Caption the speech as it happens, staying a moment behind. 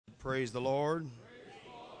Praise the Lord.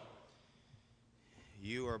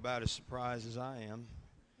 You are about as surprised as I am.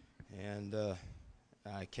 And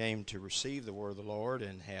I came to receive the word of the Lord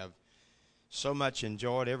and have so much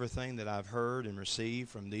enjoyed everything that I've heard and received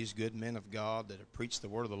from these good men of God that have preached the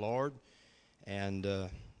word of the Lord and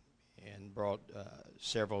brought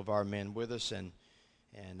several of our men with us. And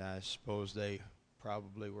I suppose they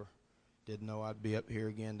probably didn't know I'd be up here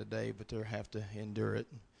again today, but they'll have to endure it.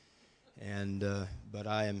 But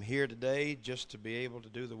I am here today just to be able to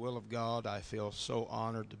do the will of God. I feel so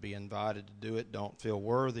honored to be invited to do it. Don't feel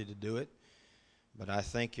worthy to do it. But I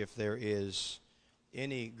think if there is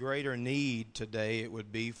any greater need today, it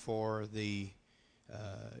would be for the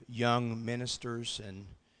young ministers. And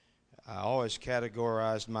I always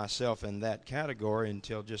categorized myself in that category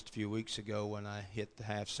until just a few weeks ago when I hit the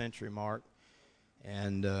half-century mark.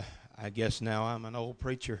 And I guess now I'm an old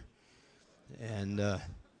preacher. And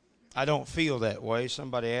I don't feel that way.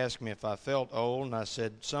 Somebody asked me if I felt old, and I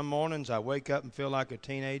said, some mornings I wake up and feel like a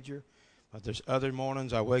teenager, but there's other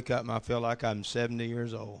mornings I wake up and I feel like I'm 70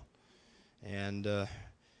 years old. And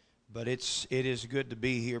but it is good to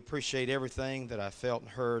be here. Appreciate everything that I felt and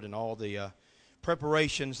heard and all the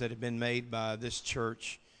preparations that have been made by this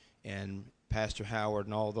church and Pastor Howard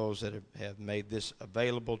and all those that have made this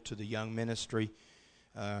available to the young ministry.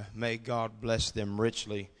 May God bless them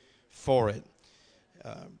richly for it.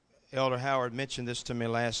 Elder Howard mentioned this to me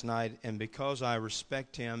last night, and because I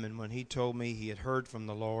respect him, and when he told me he had heard from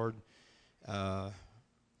the Lord, I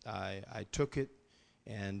took it,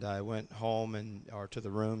 and I went home or to the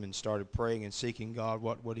room and started praying and seeking God,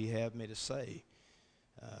 what would he have me to say?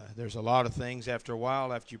 There's a lot of things after a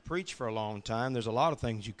while, after you preach for a long time, there's a lot of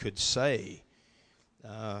things you could say,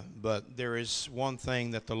 but there is one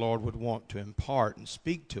thing that the Lord would want to impart and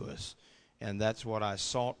speak to us, and that's what I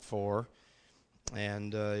sought for.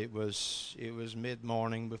 And it was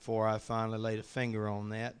mid-morning before I finally laid a finger on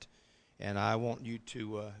that. And I want you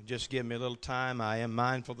to just give me a little time. I am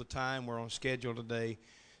mindful of the time. We're on schedule today,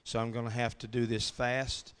 so I'm going to have to do this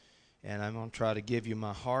fast. And I'm going to try to give you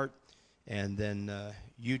my heart. And then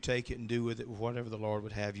you take it and do with it whatever the Lord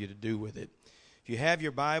would have you to do with it. If you have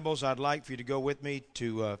your Bibles, I'd like for you to go with me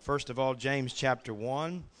to, first of all, James chapter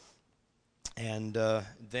 1. And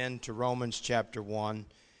then to Romans chapter 1.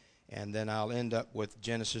 And then I'll end up with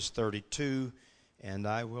Genesis 32, and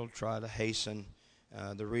I will try to hasten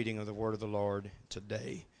the reading of the Word of the Lord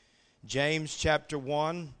today. James chapter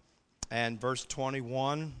 1 and verse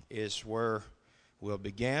 21 is where we'll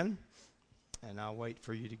begin, and I'll wait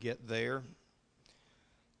for you to get there.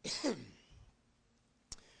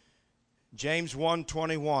 James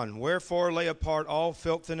 1:21, wherefore lay apart all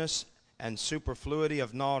filthiness and superfluity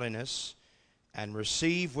of naughtiness, and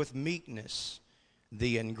receive with meekness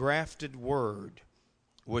the engrafted word,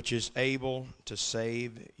 which is able to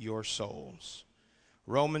save your souls.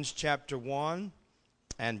 Romans chapter 1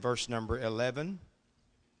 and verse number 11.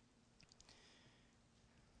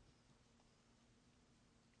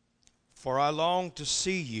 For I long to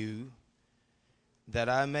see you, that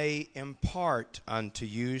I may impart unto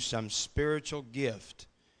you some spiritual gift,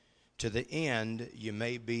 to the end you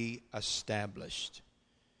may be established.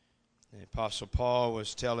 The Apostle Paul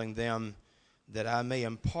was telling them that I may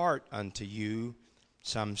impart unto you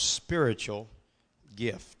some spiritual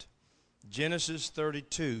gift. Genesis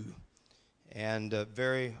 32, and a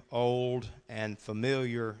very old and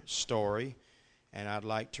familiar story, and I'd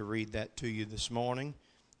like to read that to you this morning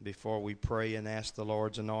before we pray and ask the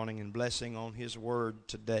Lord's anointing and blessing on His Word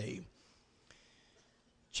today.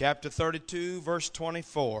 Chapter 32, verse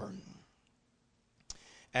 24.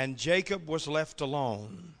 And Jacob was left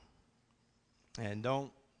alone. And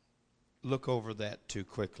don't look over that too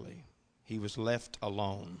quickly. He was left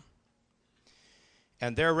alone.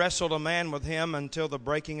 And there wrestled a man with him until the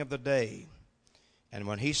breaking of the day. And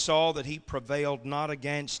when he saw that he prevailed not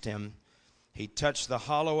against him, he touched the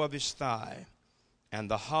hollow of his thigh. And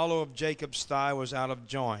the hollow of Jacob's thigh was out of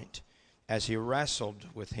joint, as he wrestled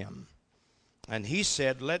with him. And he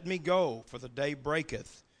said, let me go, for the day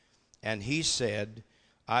breaketh. And he said,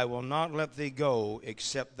 I will not let thee go,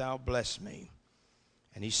 except thou bless me.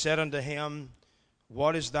 And he said unto him,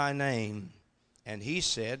 what is thy name? And he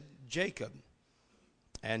said, Jacob.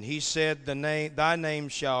 And he said, thy name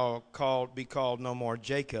shall be called no more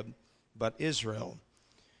Jacob, but Israel.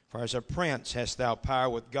 For as a prince hast thou power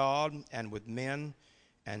with God and with men,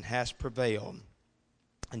 and hast prevailed.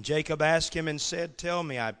 And Jacob asked him and said, tell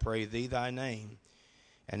me, I pray thee, thy name.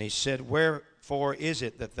 And he said, wherefore is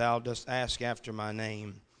it that thou dost ask after my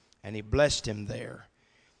name? And he blessed him there.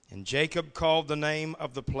 And Jacob called the name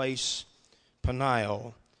of the place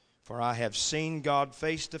Peniel, for I have seen God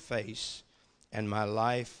face to face, and my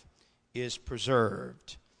life is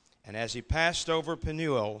preserved. And as he passed over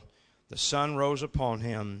Peniel, the sun rose upon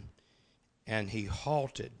him, and he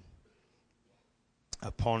halted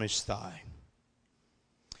upon his thigh.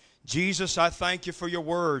 Jesus, I thank you for your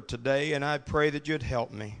word today, and I pray that you'd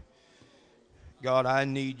help me. God, I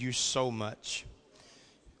need you so much.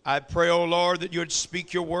 I pray, oh Lord, that you'd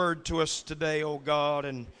speak your word to us today, oh God,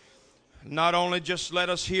 and not only just let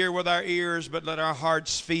us hear with our ears, but let our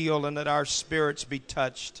hearts feel and let our spirits be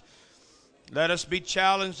touched. Let us be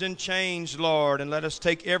challenged and changed, Lord, and let us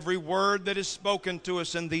take every word that is spoken to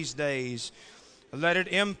us in these days. Let it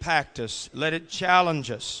impact us. Let it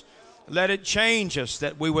challenge us. Let it change us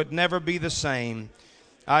that we would never be the same.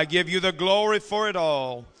 I give you the glory for it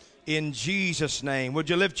all in Jesus' name. Would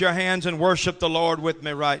you lift your hands and worship the Lord with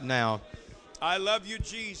me right now? I love you,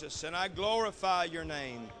 Jesus, and I glorify your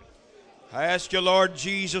name. I ask you, Lord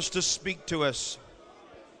Jesus, to speak to us.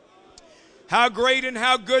 How great and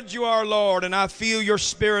how good you are, Lord, and I feel your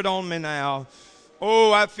Spirit on me now.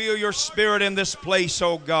 Oh, I feel your Spirit in this place,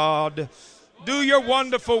 oh God. Do your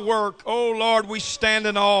wonderful work. Oh, Lord, we stand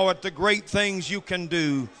in awe at the great things you can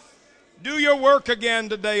do. Do your work again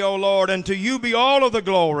today, oh Lord, and to you be all of the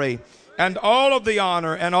glory and all of the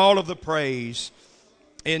honor and all of the praise.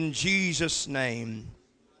 In Jesus' name.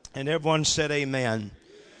 And everyone said amen.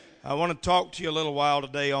 I want to talk to you a little while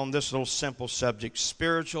today on this little simple subject,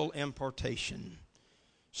 spiritual impartation.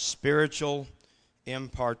 Spiritual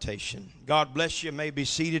impartation. God bless you. You may be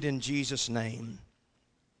seated in Jesus' name.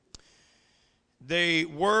 The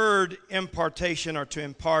word impartation, or to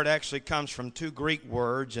impart, actually comes from two Greek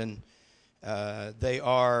words, and they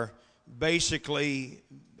are basically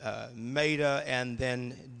meta and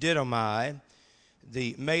then didomai.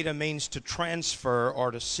 The meta means to transfer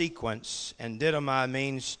or to sequence, and didomai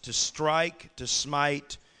means to strike, to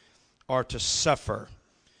smite, or to suffer.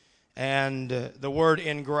 And the word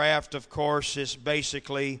engraft, of course, is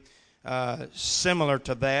basically similar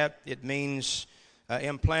to that. It means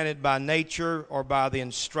implanted by nature or by the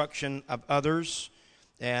instruction of others.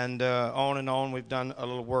 And on. We've done a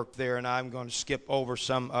little work there, and I'm going to skip over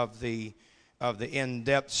some of the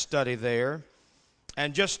in-depth study there.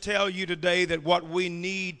 And just tell you today that what we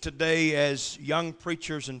need today as young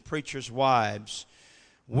preachers and preachers' wives,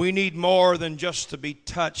 we need more than just to be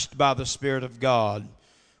touched by the Spirit of God.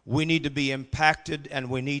 We need to be impacted, and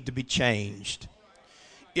we need to be changed.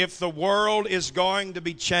 If the world is going to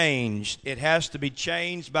be changed, it has to be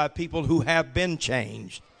changed by people who have been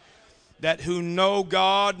changed, that who know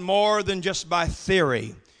God more than just by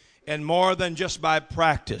theory and more than just by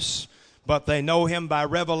practice, but they know Him by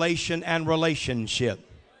revelation and relationship.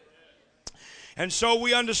 And so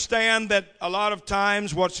we understand that a lot of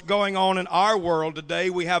times what's going on in our world today,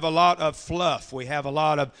 we have a lot of fluff. We have a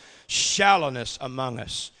lot of shallowness among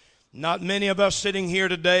us. Not many of us sitting here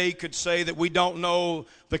today could say that we don't know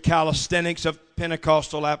the calisthenics of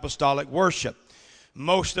Pentecostal apostolic worship.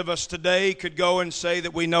 Most of us today could go and say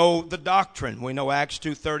that we know the doctrine. We know Acts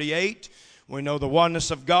 2:38. We know the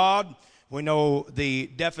oneness of God. We know the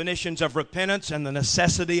definitions of repentance and the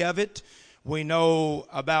necessity of it. We know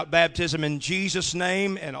about baptism in Jesus'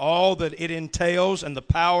 name and all that it entails and the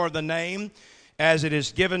power of the name as it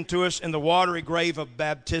is given to us in the watery grave of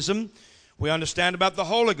baptism. We understand about the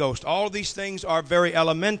Holy Ghost. All these things are very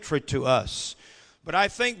elementary to us. But I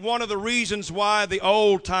think one of the reasons why the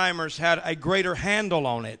old-timers had a greater handle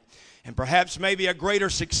on it, and perhaps maybe a greater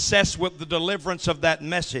success with the deliverance of that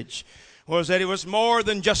message, was that it was more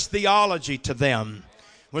than just theology to them.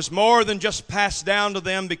 It was more than just passed down to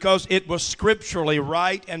them because it was scripturally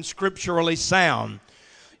right and scripturally sound.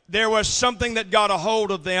 There was something that got a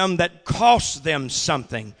hold of them that cost them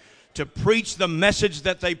something to preach the message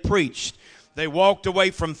that they preached. They walked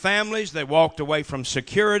away from families. They walked away from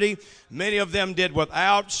security. Many of them did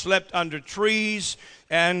without, slept under trees,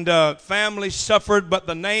 and families suffered, but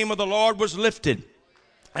the name of the Lord was lifted.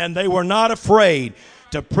 And they were not afraid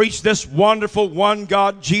to preach this wonderful one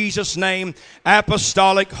God, Jesus' name,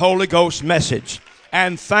 apostolic Holy Ghost message.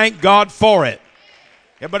 And thank God for it.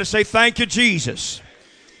 Everybody say, thank you, Jesus.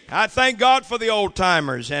 I thank God for the old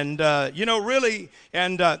timers, and really,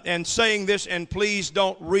 and saying this, and please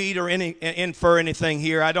don't read or infer anything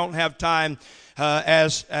here. I don't have time,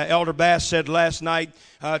 as Elder Bass said last night,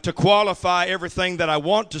 to qualify everything that I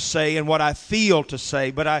want to say and what I feel to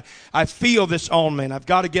say. But I feel this on me, and I've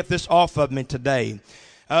got to get this off of me today.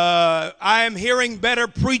 I am hearing better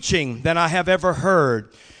preaching than I have ever heard.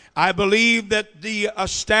 I believe that the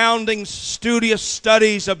astounding, studious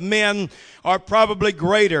studies of men are probably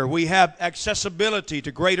greater. We have accessibility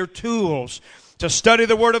to greater tools to study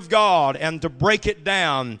the Word of God and to break it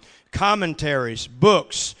down. Commentaries,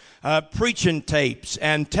 books, preaching tapes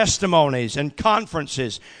and testimonies and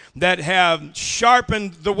conferences that have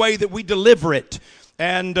sharpened the way that we deliver it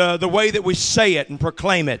and the way that we say it and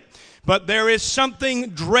proclaim it. But there is something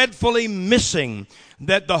dreadfully missing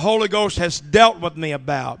that the Holy Ghost has dealt with me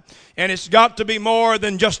about. And it's got to be more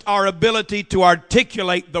than just our ability to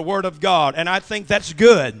articulate the Word of God. And I think that's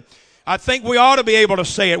good. I think we ought to be able to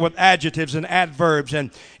say it with adjectives and adverbs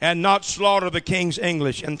and not slaughter the King's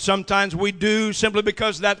English. And sometimes we do simply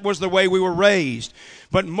because that was the way we were raised.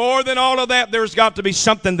 But more than all of that, there's got to be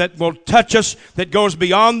something that will touch us, that goes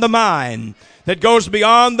beyond the mind, that goes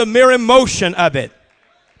beyond the mere emotion of it.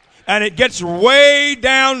 And it gets way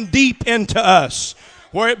down deep into us,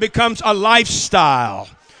 where it becomes a lifestyle.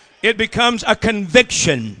 It becomes a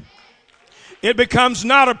conviction. It becomes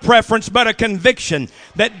not a preference, but a conviction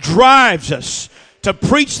that drives us to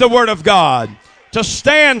preach the Word of God, to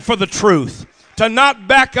stand for the truth, to not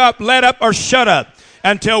back up, let up, or shut up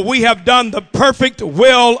until we have done the perfect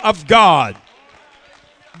will of God.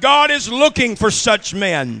 God is looking for such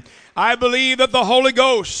men. I believe that the Holy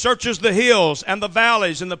Ghost searches the hills and the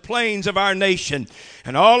valleys and the plains of our nation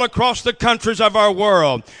and all across the countries of our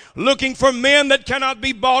world, looking for men that cannot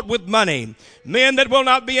be bought with money, men that will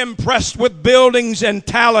not be impressed with buildings and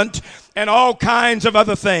talent and all kinds of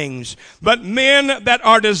other things, but men that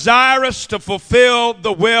are desirous to fulfill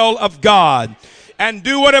the will of God and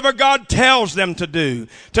do whatever God tells them to do,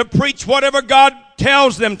 to preach whatever God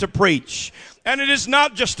tells them to preach. And it is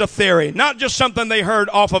not just a theory, not just something they heard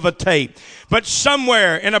off of a tape, but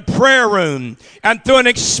somewhere in a prayer room and through an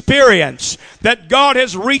experience that God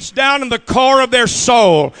has reached down in the core of their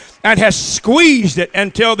soul and has squeezed it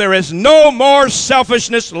until there is no more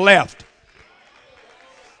selfishness left.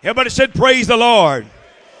 Everybody said, praise the Lord.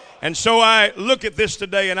 And so I look at this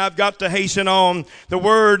today, and I've got to hasten on. The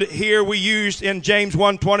word here we used in James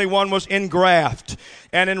 1:21 was engraft.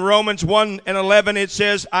 And in Romans 1:11 it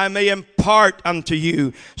says, I may impart unto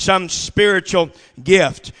you some spiritual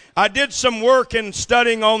gift. I did some work in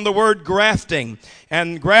studying on the word grafting.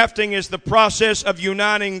 And grafting is the process of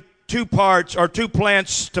uniting two parts or two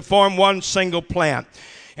plants to form one single plant.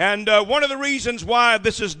 And one of the reasons why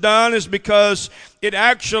this is done is because it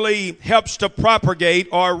actually helps to propagate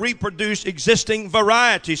or reproduce existing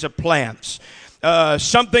varieties of plants.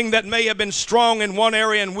 Something that may have been strong in one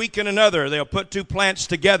area and weak in another. They'll put two plants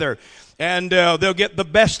together and they'll get the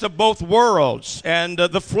best of both worlds. And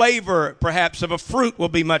the flavor, perhaps, of a fruit will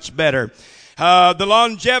be much better. The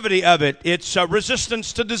longevity of it, its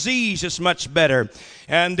resistance to disease is much better.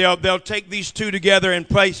 And they'll take these two together and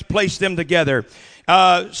place them together.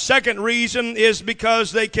 Second reason is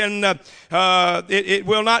because they can, it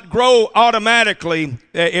will not grow automatically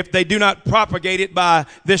if they do not propagate it by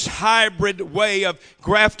this hybrid way of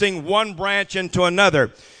grafting one branch into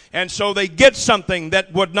another. And so they get something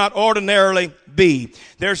that would not ordinarily be.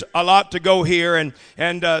 There's a lot to go here,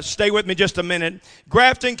 and stay with me just a minute.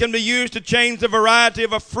 Grafting can be used to change the variety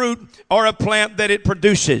of a fruit or a plant that it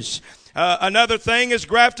produces. Another thing is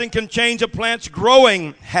grafting can change a plant's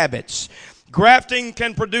growing habits. Grafting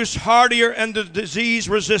can produce hardier and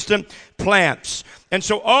disease-resistant plants. And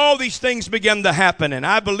so all these things begin to happen. And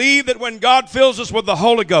I believe that when God fills us with the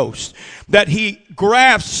Holy Ghost, that He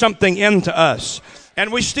grafts something into us.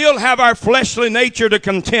 And we still have our fleshly nature to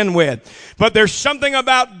contend with. But there's something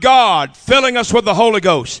about God filling us with the Holy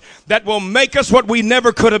Ghost that will make us what we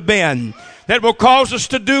never could have been. That will cause us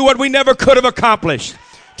to do what we never could have accomplished.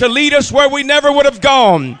 To lead us where we never would have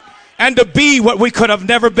gone. And to be what we could have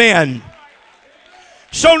never been.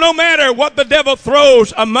 So no matter what the devil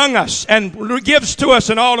throws among us and gives to us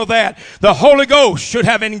and all of that, the Holy Ghost should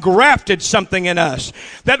have engrafted something in us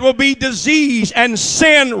that will be disease and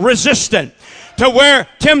sin resistant, to where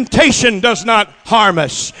temptation does not harm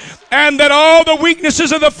us, and that all the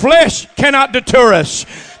weaknesses of the flesh cannot deter us,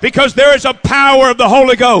 because there is a power of the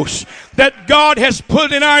Holy Ghost that God has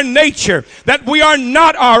put in our nature, that we are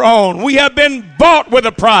not our own. We have been bought with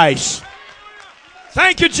a price.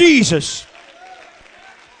 Thank you, Jesus.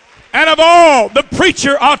 And of all, the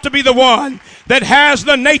preacher ought to be the one that has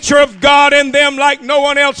the nature of God in them like no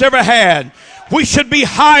one else ever had. We should be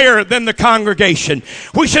higher than the congregation.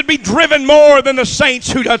 We should be driven more than the saints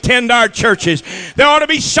who attend our churches. There ought to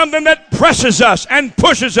be something that presses us and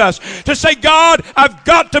pushes us to say, God, I've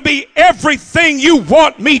got to be everything you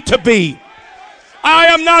want me to be. I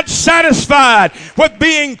am not satisfied with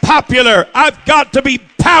being popular. I've got to be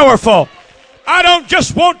powerful. I don't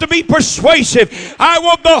just want to be persuasive. I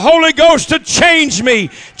want the Holy Ghost to change me,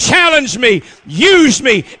 challenge me, use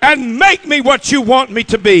me, and make me what you want me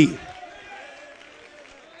to be.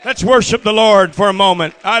 Let's worship the Lord for a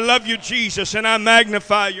moment. I love you, Jesus, and I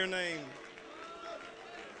magnify your name.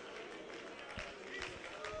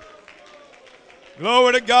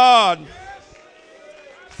 Glory to God.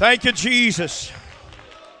 Thank you, Jesus.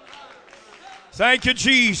 Thank you,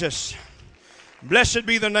 Jesus. Blessed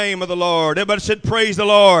be the name of the Lord. Everybody said, praise the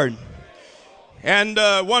Lord. And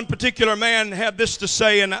one particular man had this to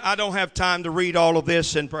say, and I don't have time to read all of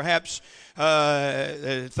this, and perhaps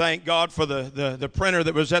thank God for the printer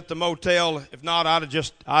that was at the motel. If not, I'd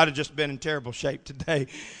have just been in terrible shape today,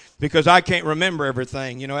 because I can't remember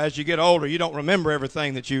everything. You know, as you get older, you don't remember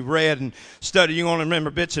everything that you've read and studied. You only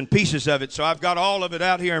remember bits and pieces of it. So I've got all of it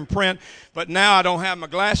out here in print, but now I don't have my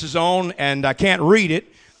glasses on, and I can't read it,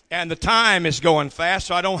 and the time is going fast,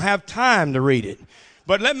 so I don't have time to read it.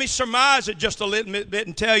 But let me surmise it just a little bit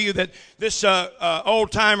and tell you that this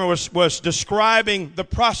old-timer was describing the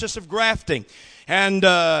process of grafting. And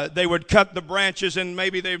they would cut the branches, and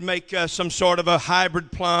maybe they'd make some sort of a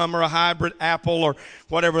hybrid plum or a hybrid apple or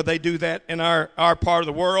whatever. They do that in our part of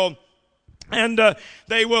the world. And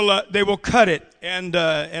they will cut it, and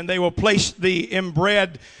they will place the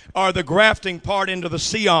inbred or the grafting part into the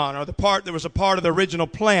scion, or the part that was a part of the original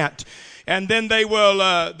plant. And then they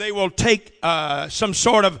will take some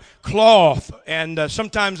sort of cloth, and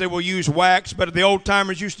sometimes they will use wax, but the old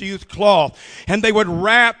timers used to use cloth, and they would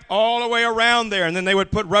wrap all the way around there, and then they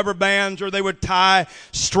would put rubber bands, or they would tie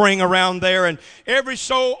string around there, and every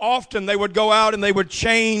so often they would go out and they would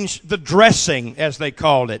change the dressing, as they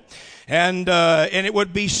called it, and it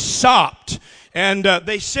would be sopped. And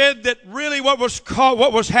they said that really what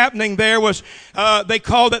was happening there was they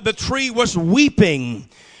called it the tree was weeping.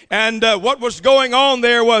 And what was going on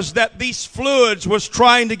there was that these fluids was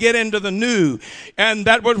trying to get into the new. And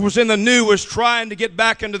that what was in the new was trying to get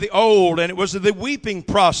back into the old. And it was the weeping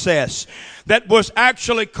process that was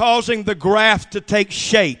actually causing the graft to take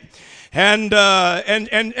shape. And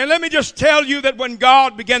let me just tell you that when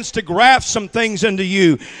God begins to graft some things into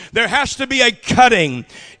you, there has to be a cutting,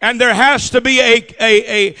 and there has to be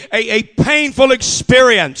a painful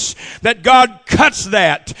experience that God cuts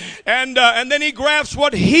that, and then He grafts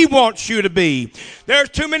what He wants you to be. There are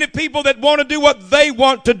too many people that want to do what they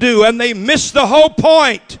want to do, and they miss the whole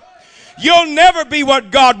point. You'll never be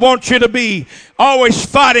what God wants you to be. Always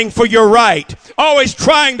fighting for your right. Always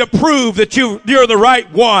trying to prove that you're the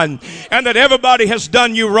right one and that everybody has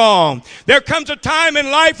done you wrong. There comes a time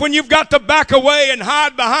in life when you've got to back away and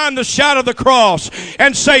hide behind the shadow of the cross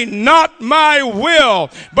and say, not my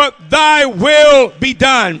will, but thy will be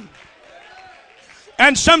done.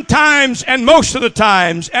 And sometimes, and most of the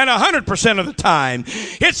times, and 100% of the time,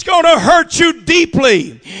 it's going to hurt you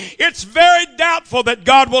deeply. It's very doubtful that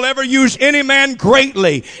God will ever use any man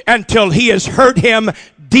greatly until He has hurt him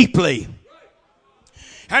deeply.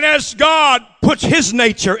 And as God puts His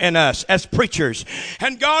nature in us as preachers,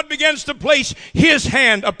 and God begins to place His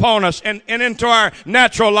hand upon us and into our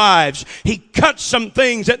natural lives, He cuts some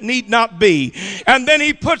things that need not be. And then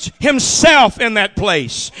He puts Himself in that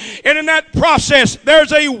place. And in that process,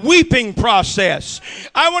 there's a weeping process.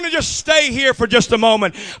 I want to just stay here for just a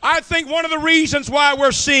moment. I think one of the reasons why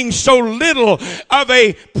we're seeing so little of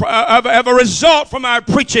a result from our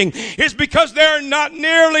preaching is because there are not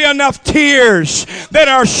nearly enough tears that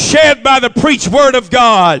are shed by the preached Word of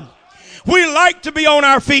God. We like to be on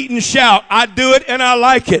our feet and shout. I do it and I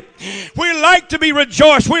like it. We like to be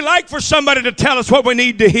rejoiced. We like for somebody to tell us what we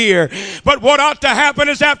need to hear. But what ought to happen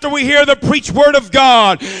is after we hear the preached Word of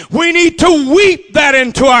God, we need to weep that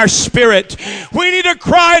into our spirit. We need to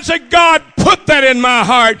cry and say, God, put that in my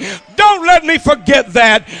heart. Don't let me forget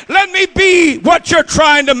that. Let me be what you're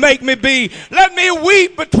trying to make me be. Let me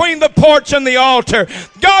weep between the porch and the altar.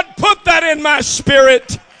 God, put that in my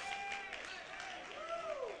spirit.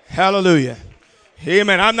 Hallelujah.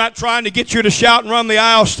 Amen. I'm not trying to get you to shout and run the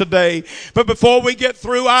aisles today, but before we get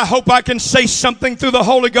through, I hope I can say something through the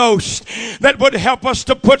Holy Ghost that would help us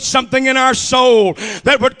to put something in our soul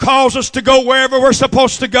that would cause us to go wherever we're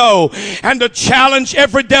supposed to go, and to challenge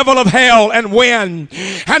every devil of hell and win,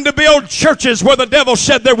 and to build churches where the devil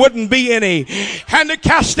said there wouldn't be any, and to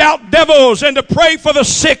cast out devils, and to pray for the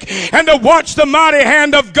sick, and to watch the mighty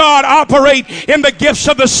hand of God operate in the gifts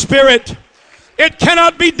of the Spirit. It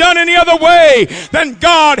cannot be done any other way than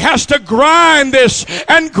God has to grind this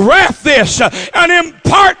and graft this and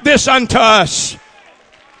impart this unto us.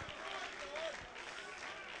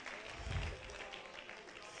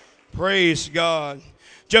 Praise God.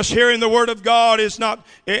 Just hearing the Word of God is not,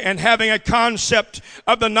 and having a concept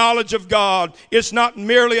of the knowledge of God is not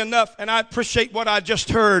merely enough. And I appreciate what I just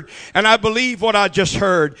heard, and I believe what I just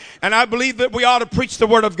heard. And I believe that we ought to preach the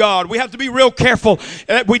Word of God. We have to be real careful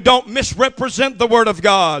that we don't misrepresent the Word of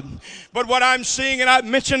God. But what I'm seeing, and I've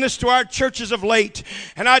mentioned this to our churches of late,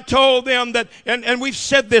 and I told them that, and we've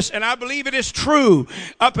said this, and I believe it is true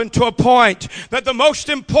up until a point, that the most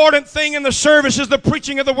important thing in the service is the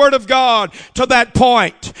preaching of the Word of God to that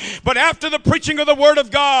point. But after the preaching of the Word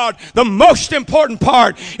of God, the most important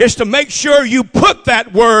part is to make sure you put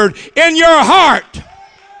that Word in your heart.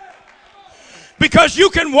 Because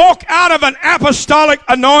you can walk out of an apostolic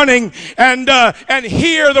anointing and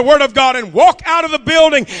hear the Word of God and walk out of the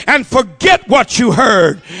building and forget what you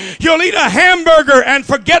heard. You'll eat a hamburger and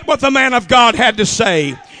forget what the man of God had to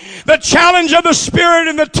say. The challenge of the Spirit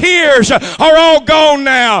and the tears are all gone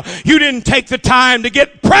now. You didn't take the time to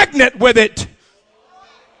get pregnant with it.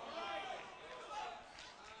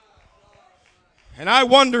 And I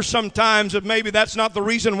wonder sometimes if maybe that's not the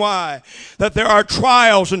reason why, that there are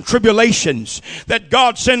trials and tribulations that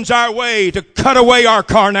God sends our way to cut away our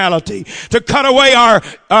carnality, to cut away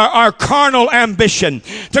our carnal ambition,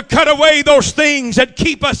 to cut away those things that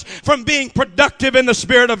keep us from being productive in the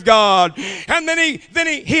Spirit of God. And then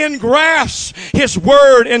he engrafts His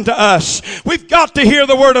Word into us. We've got to hear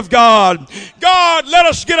the Word of God. God, let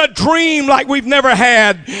us get a dream like we've never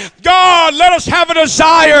had. God, let us have a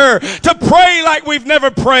desire to pray like we've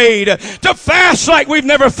never prayed, to fast like we've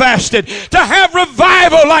never fasted, to have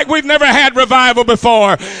revival like we've never had revival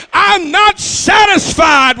before. I'm not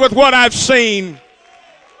satisfied with what I've seen.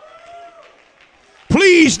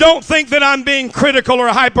 Please don't think that I'm being critical or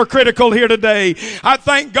hypercritical here today. I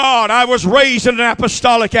thank God I was raised in an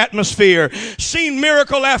apostolic atmosphere, seen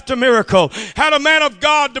miracle after miracle, had a man of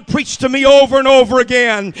God to preach to me over and over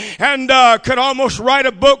again, and could almost write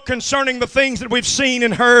a book concerning the things that we've seen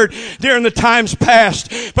and heard during the times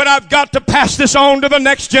past. But I've got to pass this on to the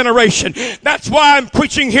next generation. That's why I'm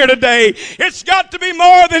preaching here today. It's got to be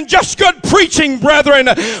more than just good preaching, brethren.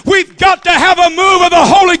 We've got to have a move of the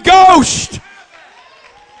Holy Ghost.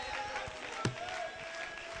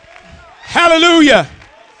 Hallelujah.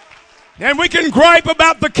 And we can gripe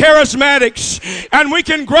about the charismatics, and we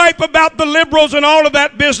can gripe about the liberals and all of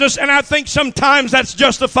that business, and I think sometimes that's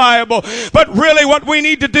justifiable. But really what we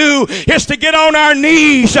need to do is to get on our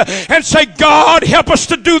knees and say, God, help us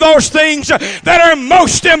to do those things that are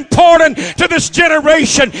most important to this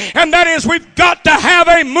generation. And that is, we've got to have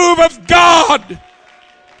a move of God.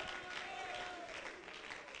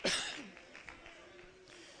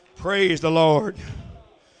 Praise the Lord.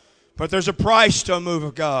 But there's a price to a move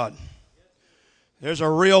of God. There's a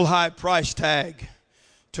real high price tag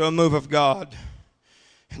to a move of God.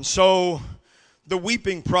 And so the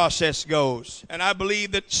weeping process goes. And I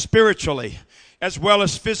believe that spiritually as well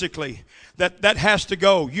as physically, that has to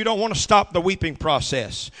go. You don't want to stop the weeping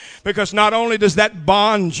process, because not only does that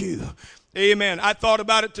bond you. Amen. I thought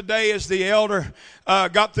about it today as the elder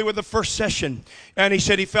got through with the first session, and he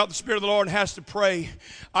said he felt the Spirit of the Lord and has to pray.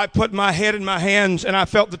 I put my head in my hands, and I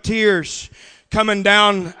felt the tears coming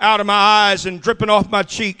down out of my eyes and dripping off my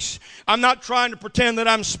cheeks. I'm not trying to pretend that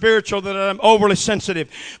I'm spiritual, that I'm overly sensitive,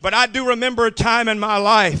 but I do remember a time in my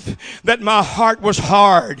life that my heart was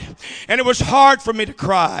hard, and it was hard for me to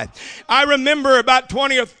cry. I remember about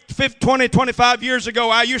 25 years ago,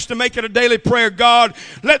 I used to make it a daily prayer, God,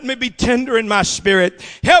 let me be tender in my spirit.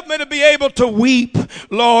 Help me to be able to weep,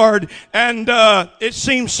 Lord. And it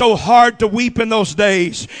seems so hard to weep in those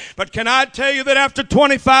days. But can I tell you that after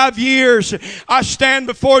 25 years, I stand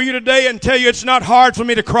before you today and tell you it's not hard for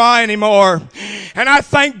me to cry anymore. And I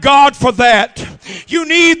thank God for that. You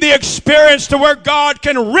need the experience to where God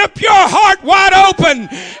can rip your heart wide open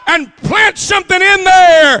and plant something in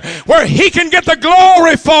there where He can get the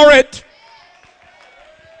glory for it.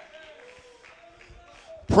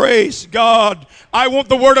 Praise God. I want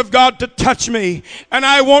the Word of God to touch me, and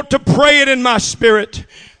I want to pray it in my spirit.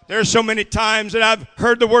 There's so many times that I've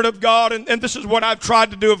heard the Word of God, and this is what I've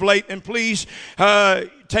tried to do of late, and please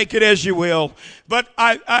take it as you will. But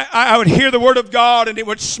I would hear the Word of God, and it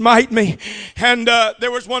would smite me. And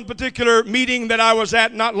there was one particular meeting that I was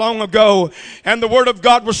at not long ago, and the Word of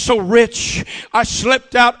God was so rich. I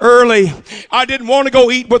slept out early. I didn't want to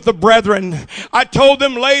go eat with the brethren. I told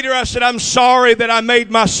them later, I said, I'm sorry that I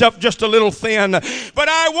made myself just a little thin. But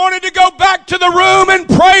I wanted to go back to the room and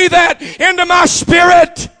pray that into my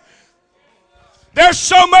spirit. There's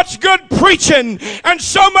so much good preaching and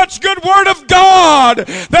so much good Word of God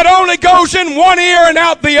that only goes in one ear and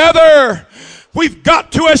out the other. We've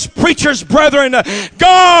got to, as preachers, brethren,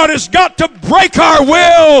 God has got to break our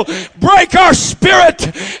will, break our spirit,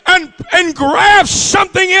 and grab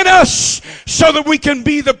something in us so that we can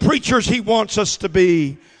be the preachers He wants us to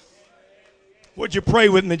be. Would you pray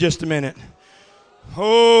with me just a minute?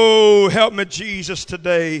 Oh, help me, Jesus,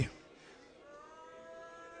 today.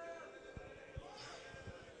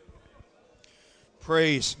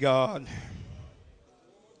 Praise God.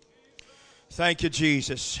 Thank you,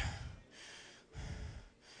 Jesus.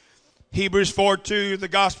 Hebrews 4:2, the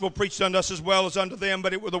gospel preached unto us as well as unto them,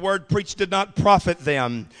 but the word preached did not profit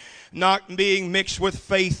them, not being mixed with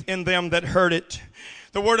faith in them that heard it.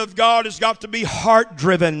 The Word of God has got to be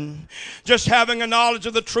heart-driven. Just having a knowledge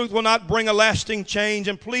of the truth will not bring a lasting change.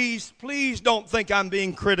 And please, please don't think I'm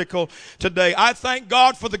being critical today. I thank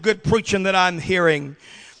God for the good preaching that I'm hearing.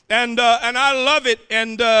 And I love it.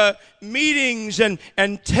 And meetings and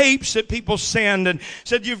tapes that people send and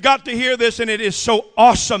said, you've got to hear this, and it is so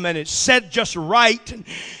awesome, and it's said just right.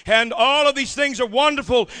 And all of these things are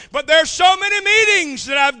wonderful. But there's so many meetings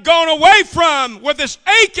that I've gone away from with this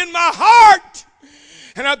ache in my heart.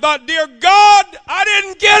 And I thought, dear God, I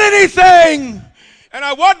didn't get anything. And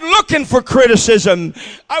I wasn't looking for criticism.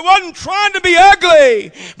 I wasn't trying to be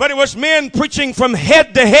ugly. But it was men preaching from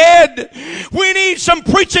head to head. We need some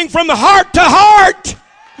preaching from heart to heart.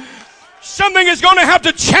 Something is going to have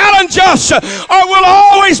to challenge us, or we'll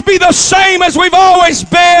always be the same as we've always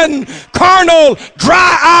been. Carnal,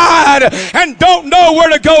 dry-eyed, and don't know where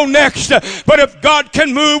to go next. But if God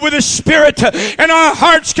can move with His Spirit, and our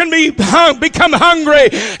hearts can become hungry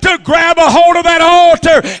to grab a hold of that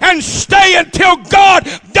altar and stay until God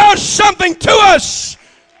does something to us.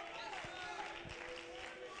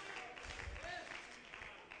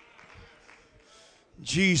 In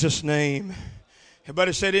Jesus' name.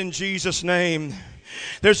 Everybody said, in Jesus' name.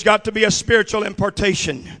 There's got to be a spiritual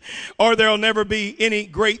impartation, or there'll never be any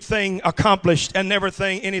great thing accomplished and never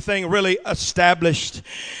anything really established.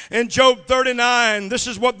 In Job 39, this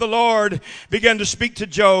is what the Lord began to speak to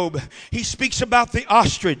Job. He speaks about the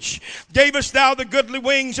ostrich. Gavest thou the goodly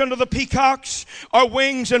wings unto the peacocks, or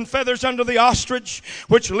wings and feathers unto the ostrich,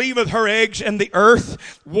 which leaveth her eggs in the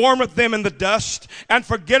earth, warmeth them in the dust, and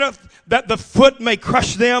forgetteth that the foot may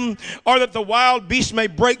crush them, or that the wild beast may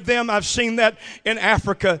break them. I've seen that in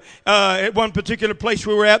Africa. At one particular place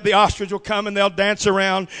we were at, the ostrich will come and they'll dance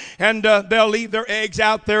around, and they'll leave their eggs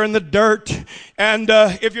out there in the dirt. And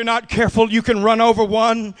if you're not careful, you can run over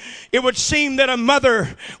one. It would seem that a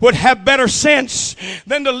mother would have better sense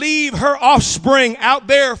than to leave her offspring out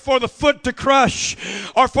there for the foot to crush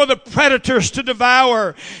or for the predators to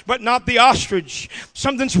devour, but not the ostrich.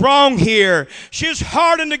 Something's wrong here. She is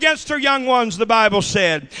hardened against her young ones, the Bible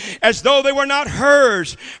said, as though they were not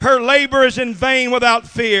hers. Her labor is in vain without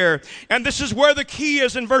fear. And this is where the key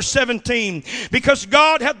is in verse 17. Because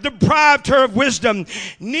God hath deprived her of wisdom,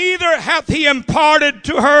 neither hath He imparted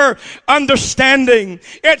to her understanding.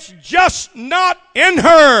 It's just not in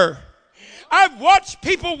her. I've watched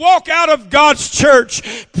people walk out of God's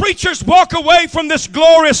church. Preachers walk away from this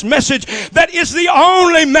glorious message that is the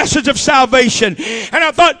only message of salvation. And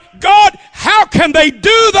I thought, God, how can they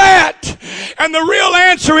do that? And the real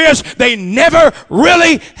answer is they never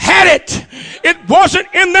really had it. It wasn't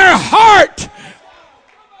in their heart.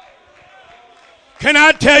 Can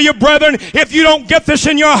I tell you, brethren, if you don't get this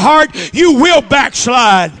in your heart, you will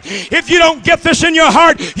backslide. If you don't get this in your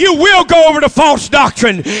heart, you will go over to false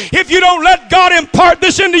doctrine. If you don't let God impart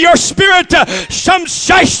this into your spirit, some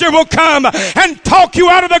shyster will come and talk you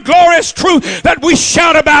out of the glorious truth that we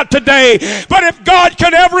shout about today. But if God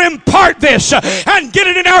can ever impart this and get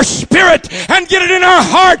it in our spirit and get it in our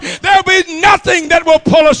heart, there'll be nothing that will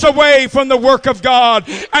pull us away from the work of God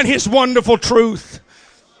and His wonderful truth.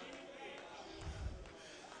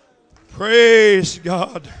 Praise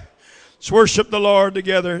God. Let's worship the Lord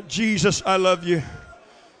together. Jesus, I love you.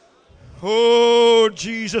 Oh,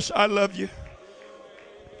 Jesus, I love you.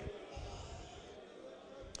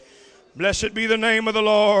 Blessed be the name of the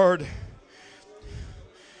Lord.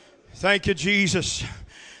 Thank you, Jesus.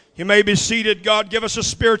 You may be seated. God, give us a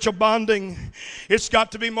spiritual bonding. It's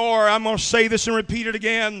got to be more. I'm going to say this and repeat it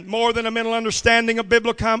again. More than a mental understanding of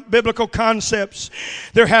biblical concepts.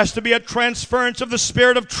 There has to be a transference of the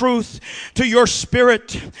Spirit of truth to your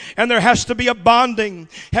spirit. And there has to be a bonding.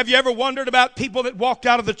 Have you ever wondered about people that walked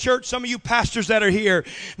out of the church? Some of you pastors that are here.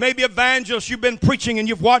 Maybe evangelists, you've been preaching and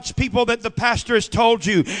you've watched people that the pastor has told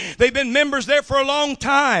you. They've been members there for a long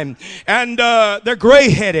time. And they're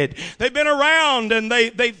gray-headed. They've been around and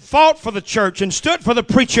they've fought for the church and stood for the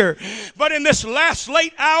preacher. But in this last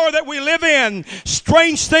late hour that we live in,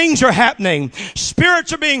 strange things are happening.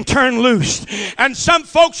 Spirits are being turned loose. And some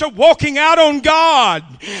folks are walking out on God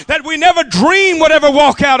that we never dreamed would ever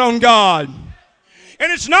walk out on God.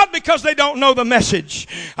 And it's not because they don't know the message.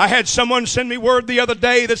 I had someone send me word the other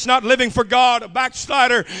day that's not living for God, a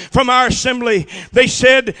backslider from our assembly. They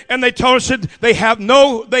said, and they told us that they have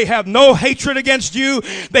no hatred against you.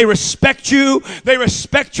 They respect you. They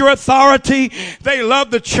respect your authority. They love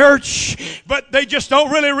the church, but they just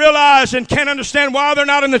don't really realize and can't understand why they're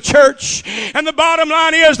not in the church. And the bottom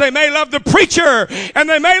line is they may love the preacher and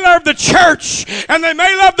they may love the church and they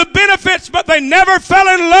may love the benefits, but they never fell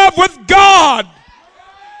in love with God.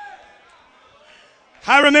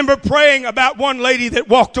 I remember praying about one lady that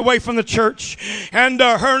walked away from the church, and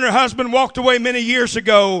her and her husband walked away many years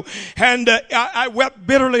ago, and I wept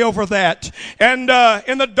bitterly over that. And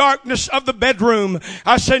in the darkness of the bedroom,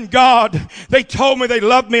 I said, God, they told me they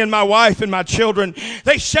loved me and my wife and my children.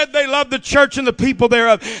 They said they loved the church and the people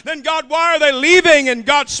thereof. Then God, why are they leaving? And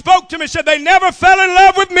God spoke to me and said, they never fell in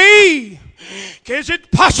love with me. Is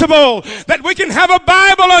it possible that we can have a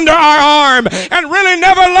Bible under our arm and really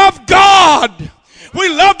never love God? We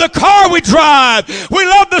love the car we drive. We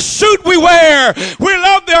love the suit we wear. We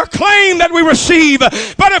love the acclaim that we receive.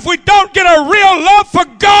 But if we don't get a real love for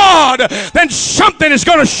God, then something is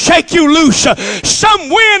going to shake you loose. Some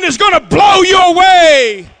wind is going to blow you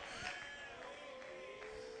away.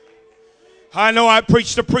 I know I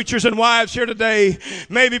preach to preachers and wives here today.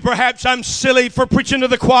 Maybe perhaps I'm silly for preaching to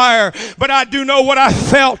the choir, but I do know what I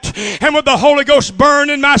felt. And with the Holy Ghost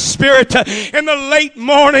burned in my spirit in the late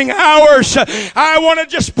morning hours, I want to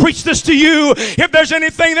just preach this to you. If there's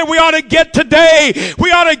anything that we ought to get today,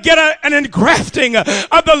 we ought to get an engrafting of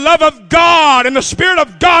the love of God and the Spirit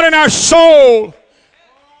of God in our soul.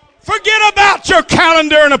 Forget about your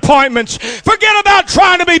calendar and appointments. Forget about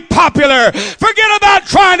trying to be popular. Forget about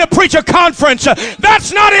trying to preach a conference.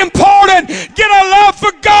 That's not important. Get a love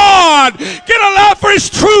for God. Get a love for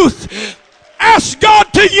His truth. Ask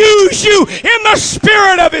God to use you in the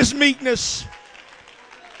spirit of His meekness.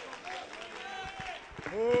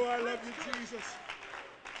 Oh, I love you, Jesus.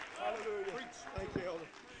 Hallelujah. Thank you, Elder.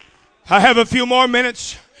 I have a few more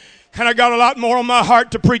minutes, and I got a lot more on my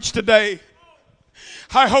heart to preach today.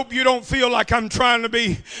 I hope you don't feel like I'm trying to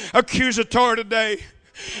be accusatory today.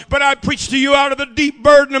 But I preach to you out of the deep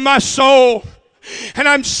burden of my soul. And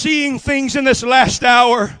I'm seeing things in this last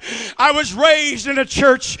hour. I was raised in a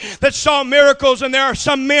church that saw miracles, and there are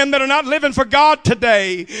some men that are not living for God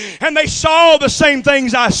today. And they saw the same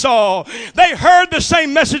things I saw. They heard the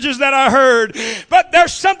same messages that I heard. But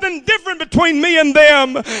there's something different between me and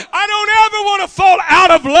them. I don't ever want to fall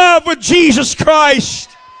out of love with Jesus Christ.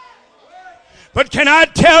 But can I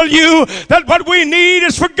tell you that what we need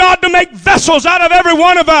is for God to make vessels out of every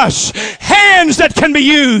one of us. Hands that can be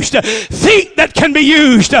used. Feet that can be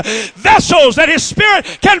used. Vessels that His Spirit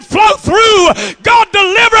can flow through. God,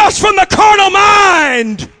 deliver us from the carnal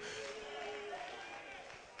mind.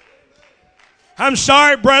 I'm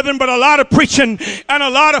sorry, brethren, but a lot of preaching and a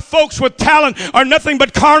lot of folks with talent are nothing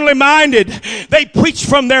but carnally minded. They preach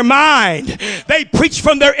from their mind. They preach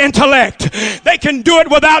from their intellect. They can do it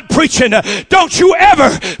without preaching. Don't you ever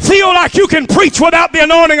feel like you can preach without the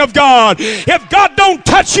anointing of God. If God don't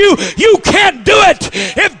touch you, you can't do it.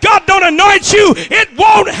 If God don't anoint you, it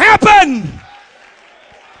won't happen.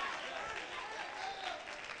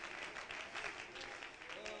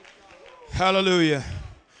 Hallelujah.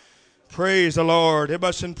 Praise the Lord.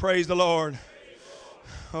 Everybody sing praise the Lord.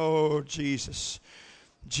 Oh, Jesus.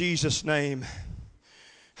 Jesus' name.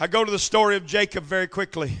 I go to the story of Jacob very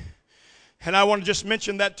quickly. And I want to just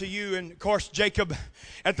mention that to you. And, of course, Jacob,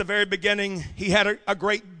 at the very beginning, he had a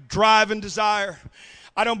great drive and desire.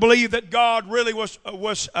 I don't believe that God really was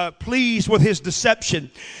pleased with his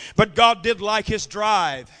deception. But God did like his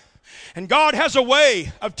drive. And God has a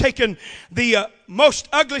way of taking the most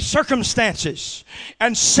ugly circumstances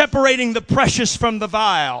and separating the precious from the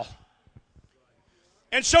vile.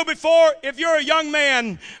 And so if you're a young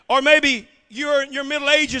man, or maybe you're in your middle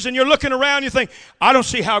ages and you're looking around, you think, I don't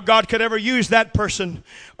see how God could ever use that person,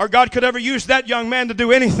 or God could ever use that young man to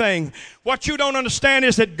do anything. What you don't understand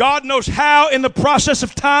is that God knows how, in the process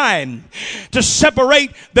of time, to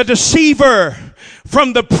separate the deceiver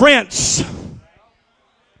from the prince.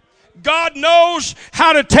 God knows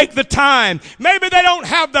how to take the time. Maybe they don't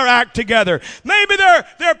have their act together. Maybe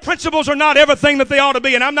their principles are not everything that they ought to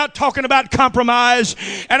be. And I'm not talking about compromise,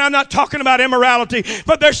 and I'm not talking about immorality.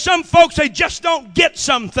 But there's some folks, they just don't get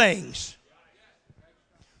some things.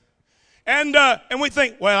 And we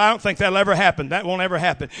think, well, I don't think that'll ever happen. That won't ever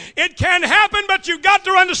happen. It can happen, but you've got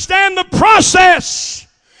to understand the process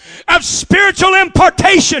of spiritual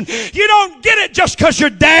impartation. You don't get it just because your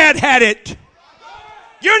dad had it.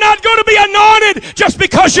 You're not going to be anointed just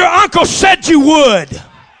because your uncle said you would.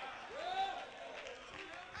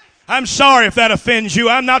 I'm sorry if that offends you.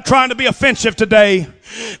 I'm not trying to be offensive today.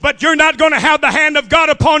 But you're not going to have the hand of God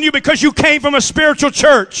upon you because you came from a spiritual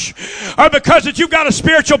church or because that you've got a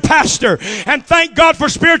spiritual pastor. And thank God for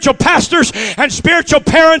spiritual pastors and spiritual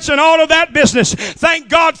parents and all of that business. Thank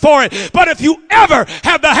God for it. But if you ever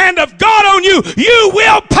have the hand of God on you, you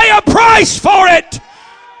will pay a price for it.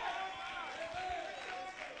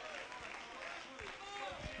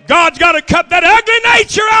 God's got to cut that ugly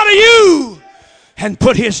nature out of you and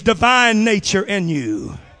put His divine nature in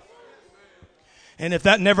you. And if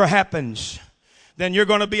that never happens, then you're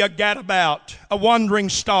going to be a gadabout, a wandering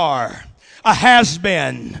star, a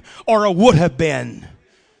has-been, or a would-have-been.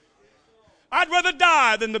 I'd rather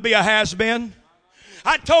die than to be a has-been.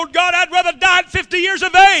 I told God I'd rather die at 50 years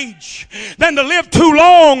of age than to live too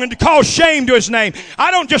long and to cause shame to His name.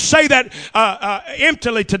 I don't just say that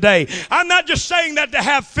emptily today. I'm not just saying that to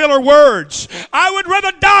have filler words. I would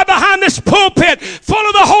rather die behind this pulpit full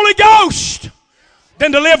of the Holy Ghost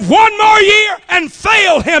than to live one more year and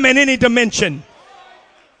fail Him in any dimension.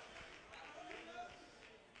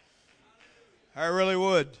 I really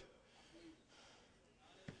would.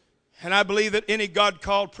 And I believe that any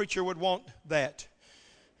God-called preacher would want that.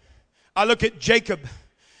 I look at Jacob.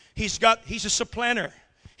 He's a supplanter.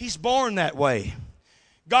 He's born that way.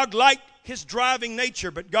 God liked his driving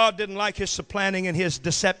nature, but God didn't like his supplanting and his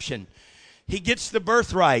deception. He gets the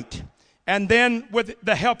birthright, and then with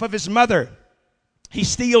the help of his mother, he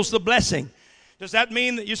steals the blessing. Does that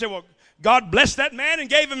mean that you say, well, God blessed that man and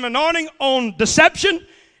gave him anointing on deception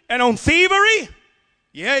and on thievery?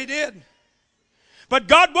 Yeah, He did. But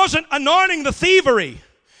God wasn't anointing the thievery.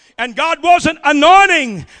 And God wasn't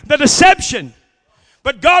anointing the deception.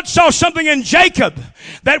 But God saw something in Jacob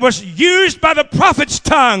that was used by the prophet's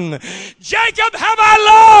tongue. Jacob have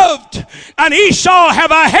I loved, and Esau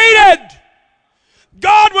have I hated.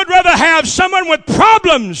 God would rather have someone with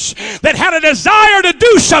problems that had a desire to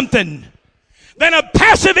do something than a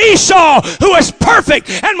passive Esau who was perfect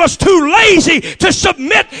and was too lazy to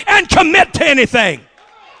submit and commit to anything.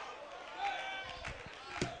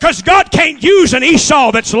 Because God can't use an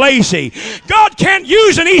Esau that's lazy. God can't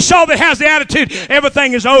use an Esau that has the attitude,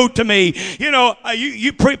 everything is owed to me. You know,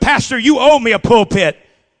 Pastor, you owe me a pulpit.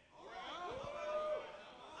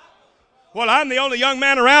 Well, I'm the only young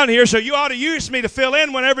man around here, so you ought to use me to fill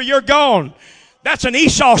in whenever you're gone. That's an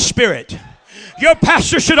Esau spirit. Your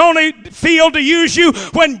pastor should only feel to use you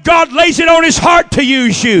when God lays it on his heart to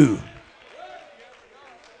use you.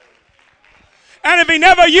 And if He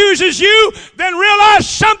never uses you, then realize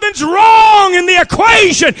something's wrong in the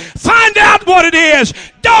equation. Find out what it is.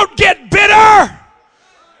 Don't get bitter. I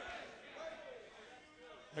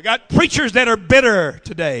got preachers that are bitter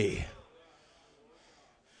today.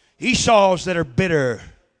 Esau's that are bitter.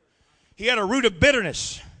 He had a root of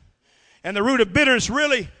bitterness. And the root of bitterness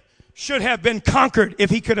really should have been conquered if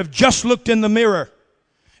he could have just looked in the mirror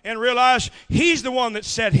and realized he's the one that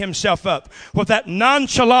set himself up with that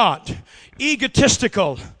nonchalant,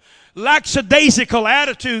 egotistical, lackadaisical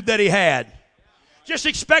attitude that he had. Just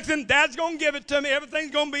expecting Dad's going to give it to me. Everything's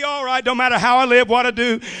going to be all right. Don't matter how I live, what I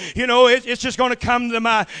do. You know, it's just going to come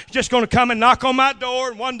and knock on my door.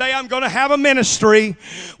 And one day I'm going to have a ministry.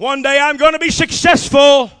 One day I'm going to be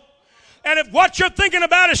successful. And if what you're thinking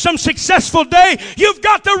about is some successful day, you've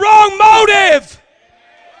got the wrong motive.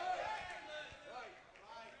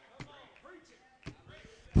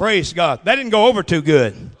 Praise God. That didn't go over too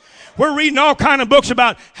good. We're reading all kind of books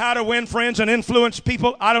about how to win friends and influence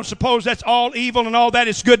people. I don't suppose that's all evil and all that.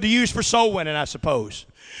 It's good to use for soul winning, I suppose.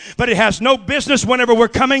 But it has no business whenever we're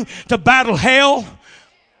coming to battle hell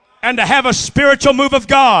and to have a spiritual move of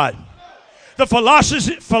God. The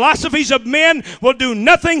philosophies of men will do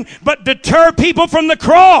nothing but deter people from the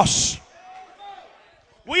cross.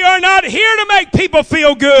 We are not here to make people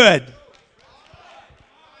feel good.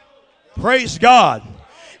 Praise God.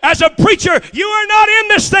 As a preacher, you are not in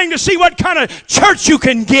this thing to see what kind of church you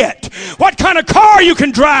can get, what kind of car you can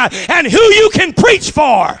drive, and who you can preach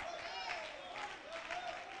for.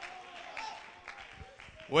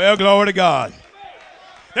 Well, glory to God.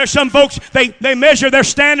 There's some folks, they measure their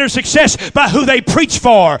standard of success by who they preach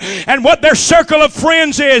for and what their circle of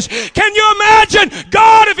friends is. Can you imagine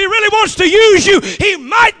God, if He really wants to use you, He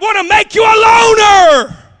might want to make you a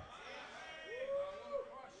loner.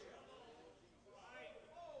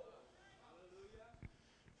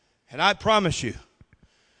 And I promise you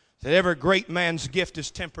that every great man's gift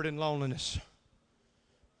is tempered in loneliness.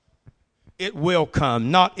 It will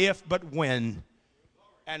come, not if, but when.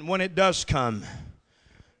 And when it does come,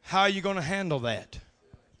 how are you going to handle that?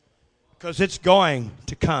 Because it's going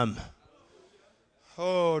to come.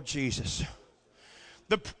 Oh, Jesus.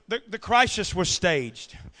 The crisis was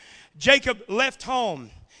staged. Jacob left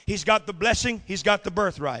home. He's got the blessing. He's got the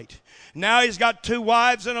birthright. Now he's got 2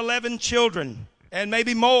 wives and 11 children. And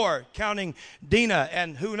maybe more, counting Dinah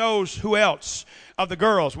and who knows who else of the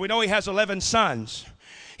girls. We know he has 11 sons.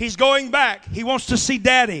 He's going back. He wants to see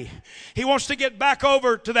Daddy. He wants to get back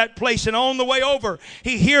over to that place. And on the way over,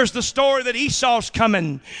 he hears the story that Esau's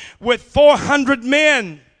coming with 400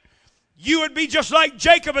 men. You would be just like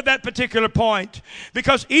Jacob at that particular point,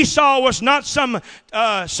 because Esau was not some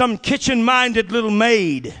kitchen-minded little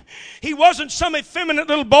maid. He wasn't some effeminate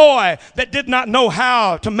little boy that did not know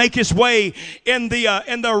how to make his way in the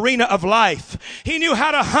arena of life. He knew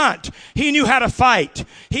how to hunt. He knew how to fight.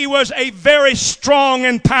 He was a very strong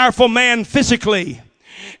and powerful man physically.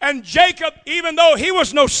 And Jacob, even though he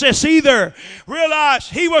was no sis either,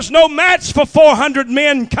 realized he was no match for 400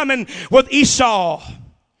 men coming with Esau.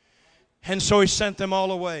 And so he sent them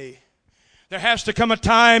all away. There has to come a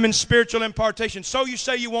time in spiritual impartation. So you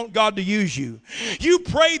say you want God to use you. You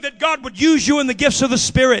pray that God would use you in the gifts of the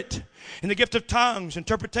Spirit. In the gift of tongues,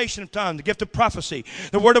 interpretation of tongues, the gift of prophecy,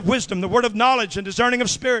 the word of wisdom, the word of knowledge and discerning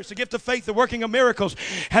of spirits, the gift of faith, the working of miracles,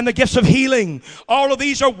 and the gifts of healing. All of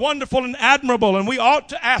these are wonderful and admirable, and we ought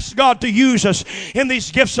to ask God to use us in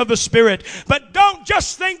these gifts of the Spirit. But don't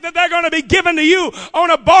just think that they're going to be given to you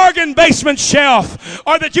on a bargain basement shelf,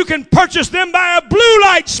 or that you can purchase them by a blue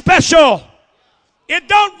light special. It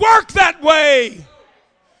don't work that way.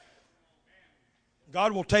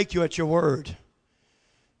 God will take you at your word.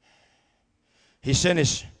 He sent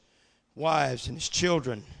his wives and his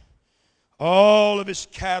children, all of his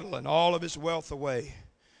cattle and all of his wealth away,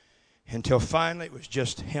 until finally it was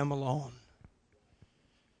just him alone.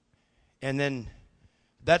 And then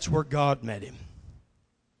that's where God met him.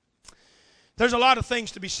 There's a lot of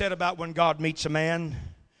things to be said about when God meets a man.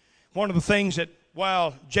 One of the things that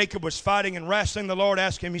while Jacob was fighting and wrestling, the Lord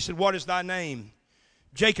asked him, he said, "What is thy name?"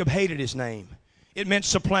 Jacob hated his name. It meant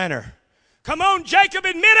supplanter. Come on, Jacob,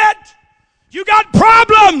 admit it. You got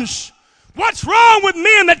problems. What's wrong with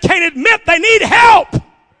men that can't admit they need help?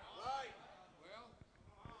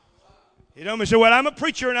 You know, me say, well, I'm a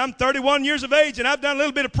preacher and I'm 31 years of age and I've done a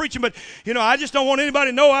little bit of preaching, but, you know, I just don't want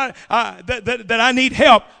anybody to know that I need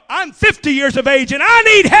help. I'm 50 years of age and I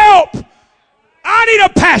need help. I need a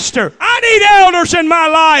pastor. I need elders in my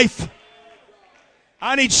life.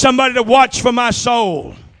 I need somebody to watch for my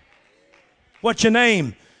soul. What's your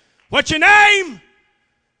name? What's your name?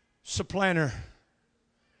 Supplanter.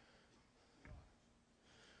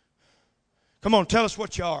 Come on, tell us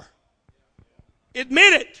what you are.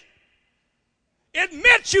 Admit it.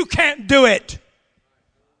 Admit you can't do it.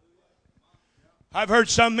 I've heard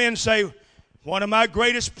some men say, one of my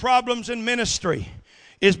greatest problems in ministry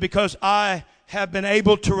is because I have been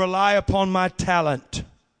able to rely upon my talent.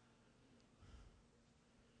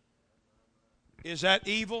 Is that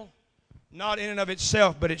evil? Not in and of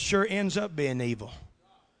itself, but it sure ends up being evil.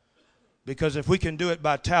 Because if we can do it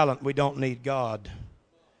by talent, we don't need God.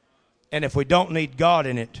 And if we don't need God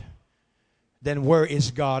in it, then where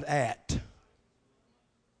is God at?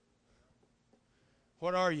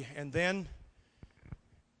 What are you? And then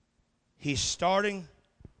he's starting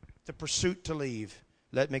the pursuit to leave.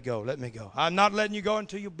 Let me go, let me go. I'm not letting you go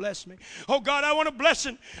until you bless me. Oh God, I want a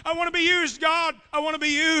blessing. I want to be used, God. I want to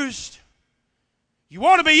be used. You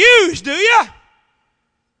want to be used, do you?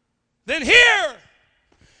 Then here.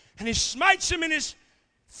 And he smites him in his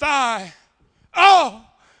thigh. Oh,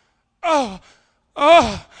 oh,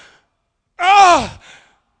 oh, oh,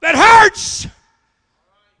 that hurts.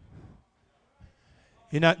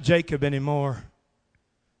 You're not Jacob anymore.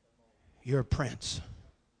 You're a prince.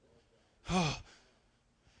 Oh.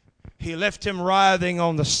 He left him writhing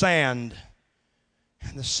on the sand,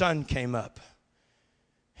 and the sun came up.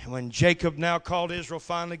 And when Jacob, now called Israel,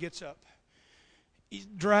 finally gets up, he's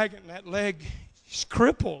dragging that leg. He's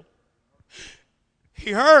crippled.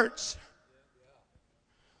 He hurts.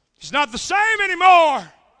 He's not the same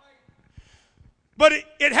anymore. But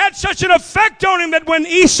it had such an effect on him that when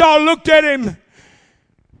Esau looked at him,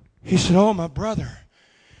 he said, "Oh, my brother."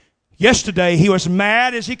 Yesterday he was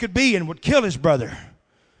mad as he could be and would kill his brother.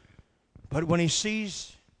 But when he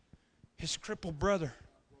sees his crippled brother,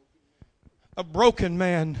 a broken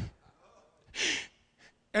man,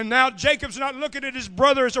 and now Jacob's not looking at his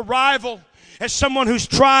brother as a rival, as someone who's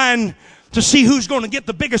trying to see who's going to get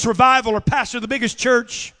the biggest revival or pastor the biggest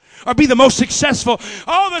church, or be the most successful.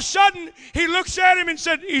 All of a sudden, he looks at him and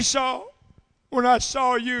said, Esau, when I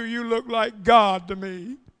saw you, you looked like God to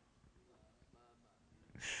me.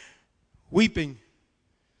 Weeping,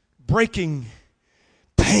 breaking,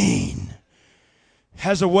 pain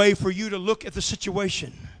has a way for you to look at the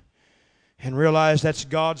situation and realize that's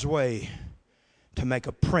God's way to make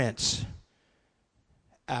a prince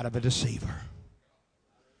out of a deceiver.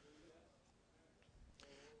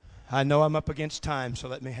 I know I'm up against time, so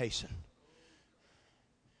let me hasten.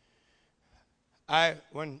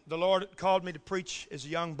 When the Lord called me to preach as a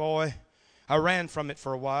young boy, I ran from it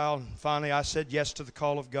for a while. And finally, I said yes to the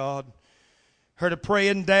call of God. Heard a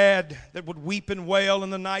praying dad that would weep and wail in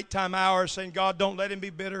the nighttime hours, saying, God, don't let him be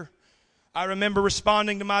bitter. I remember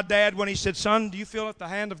responding to my dad when he said, son, do you feel that the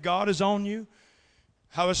hand of God is on you?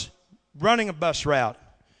 I was running a bus route.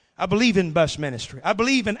 I believe in bus ministry. I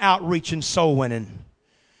believe in outreach and soul winning.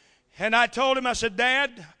 And I told him, I said,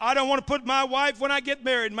 Dad, I don't want to put my wife, when I get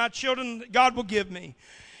married, my children, God will give me,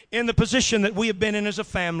 in the position that we have been in as a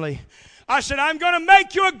family. I said, I'm going to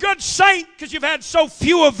make you a good saint because you've had so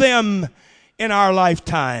few of them in our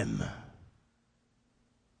lifetime.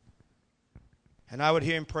 And I would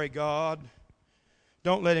hear him pray, God,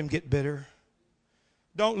 don't let him get bitter.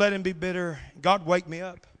 Don't let him be bitter. God, wake me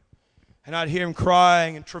up. And I'd hear him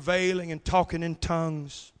crying and travailing and talking in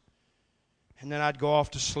tongues. And then I'd go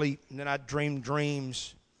off to sleep. And then I'd dream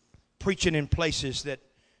dreams, preaching in places that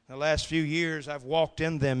in the last few years I've walked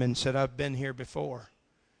in them and said, I've been here before.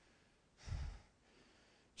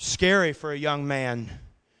 Scary for a young man.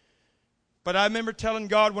 But I remember telling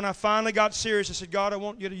God when I finally got serious, I said, God, I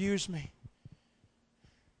want you to use me.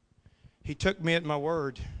 He took me at my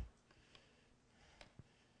word.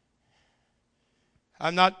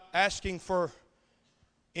 I'm not asking for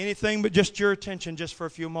anything but just your attention just for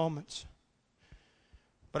a few moments.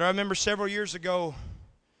 But I remember several years ago,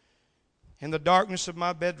 in the darkness of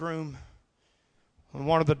my bedroom, on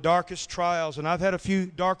one of the darkest trials, and I've had a few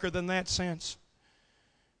darker than that since,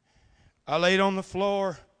 I laid on the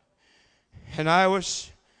floor, and I was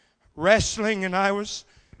wrestling, and I was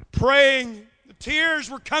praying. The tears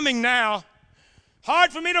were coming now.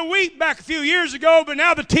 Hard for me to weep back a few years ago, but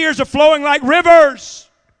now the tears are flowing like rivers.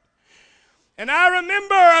 And I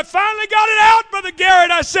remember I finally got it out, Brother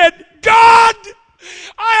Garrett. I said, God,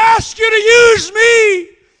 I ask you to use me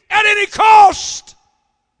at any cost.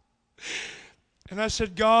 And I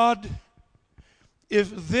said, God,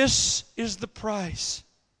 if this is the price,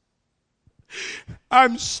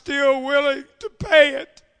 I'm still willing to pay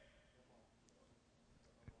it.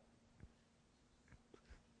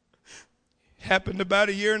 It happened about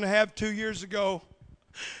 1.5 years, 2 years ago.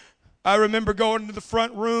 I remember going to the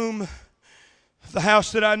front room of the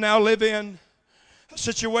house that I now live in. A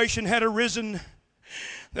situation had arisen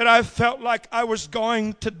that I felt like I was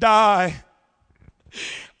going to die.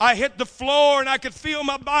 I hit the floor and I could feel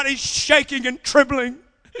my body shaking and trembling.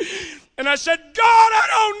 And I said, God, I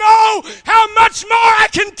don't know how much more I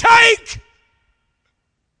can take.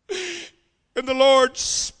 And the Lord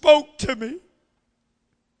spoke to me.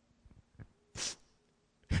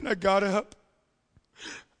 And I got up.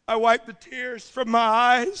 I wiped the tears from my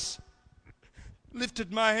eyes,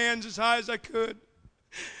 lifted my hands as high as I could.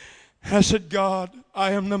 And I said, God,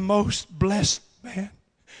 I am the most blessed man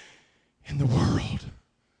in the world.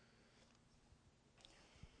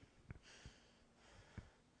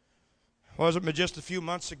 Wasn't but just a few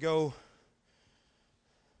months ago,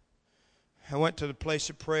 I went to the place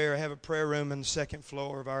of prayer. I have a prayer room on the second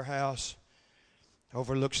floor of our house.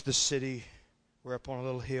 Overlooks the city. We're up on a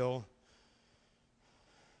little hill.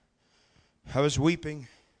 I was weeping.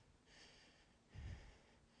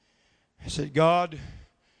 I said, God,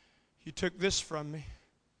 you took this from me.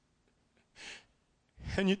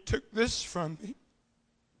 And you took this from me.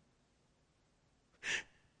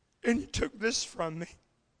 And you took this from me.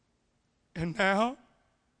 And now,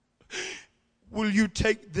 will you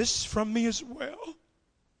take this from me as well?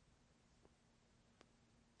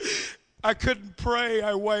 I couldn't pray,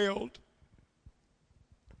 I wailed.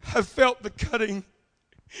 I felt the cutting.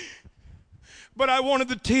 But I wanted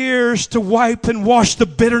the tears to wipe and wash the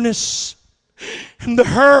bitterness and the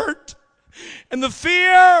hurt and the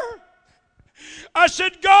fear. I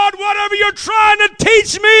said, God, whatever you're trying to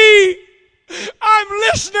teach me, I'm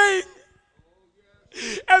listening.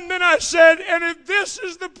 And then I said, and if this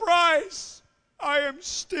is the price, I am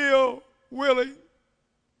still willing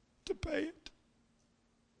to pay it.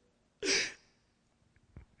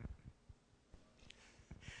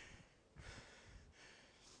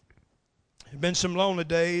 There have been some lonely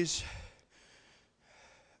days.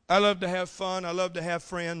 I love to have fun. I love to have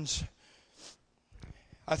friends.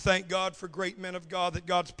 I thank God for great men of God that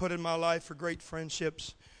God's put in my life, for great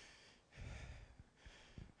friendships.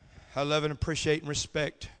 I love and appreciate and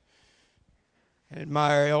respect and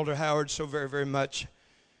admire Elder Howard so very, very much.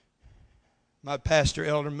 My pastor,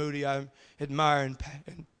 Elder Moody, I admire and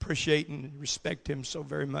appreciate and respect him so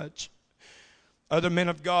very much. Other men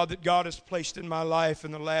of God that God has placed in my life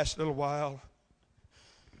in the last little while.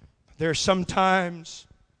 There are some times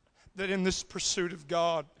that in this pursuit of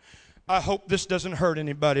God, I hope this doesn't hurt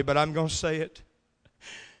anybody, but I'm going to say it.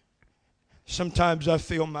 Sometimes I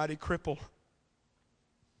feel mighty crippled.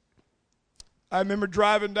 I remember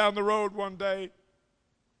driving down the road one day.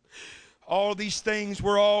 All these things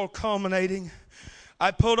were all culminating.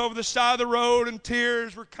 I pulled over the side of the road and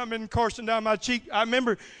tears were coming coursing down my cheek. I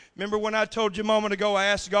remember when I told you a moment ago, I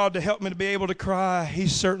asked God to help me to be able to cry. He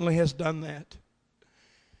certainly has done that.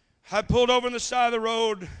 I pulled over on the side of the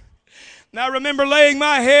road. And I remember laying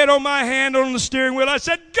my head on my hand on the steering wheel. I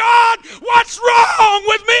said, God, what's wrong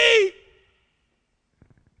with me?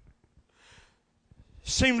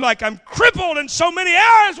 Seemed like I'm crippled in so many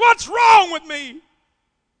areas. What's wrong with me?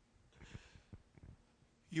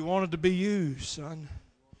 You wanted to be used, son.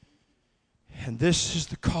 And this is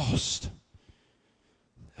the cost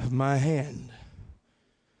of my hand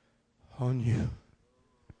on you.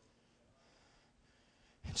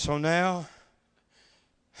 And so now,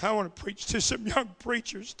 I want to preach to some young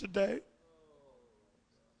preachers today.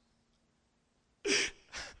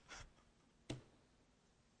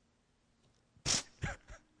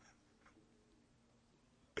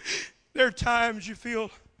 There are times you feel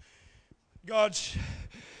God's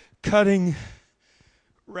cutting,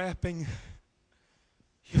 wrapping.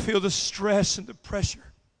 You feel the stress and the pressure.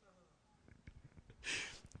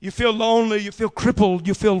 You feel lonely, you feel crippled,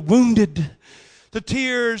 you feel wounded. The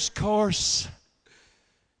tears course.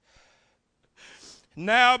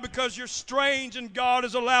 Now, because you're strange and God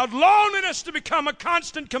has allowed loneliness to become a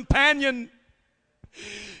constant companion,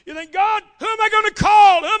 you think, God, who am I going to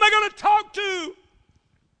call? Who am I going to talk to?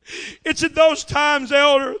 It's at those times,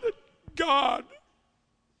 elder, that God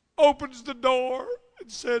opens the door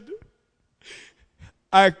and said,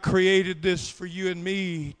 I created this for you and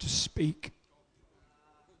me to speak.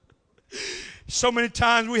 So many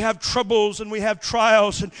times we have troubles and we have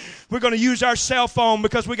trials, and we're going to use our cell phone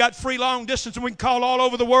because we got free long distance and we can call all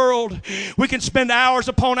over the world. We can spend hours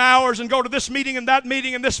upon hours and go to this meeting and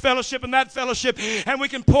this fellowship and that fellowship, and we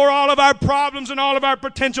can pour all of our problems and all of our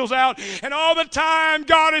potentials out. And all the time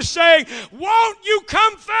God is saying, won't you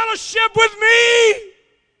come fellowship with me?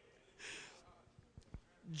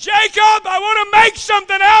 Jacob, I want to make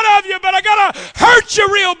something out of you, but I got to hurt you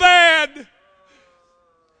real bad.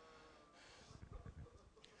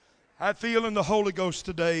 I feel in the Holy Ghost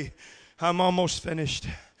today. I'm almost finished.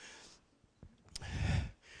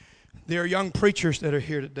 There are young preachers that are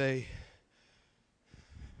here today.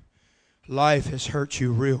 Life has hurt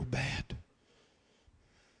you real bad.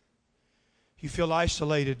 You feel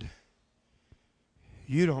isolated.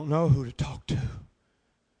 You don't know who to talk to.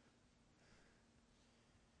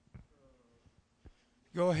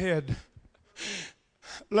 Go ahead.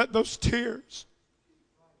 Let those tears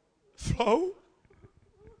flow.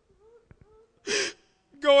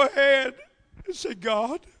 Go ahead and say,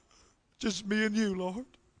 God, just me and you, Lord.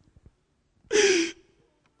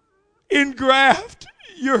 Engraft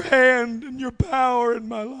your hand and your power in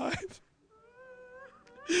my life.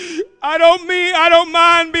 I don't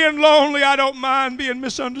mind being lonely. I don't mind being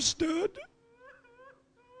misunderstood.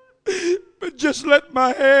 But just let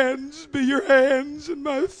my hands be your hands and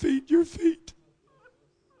my feet your feet.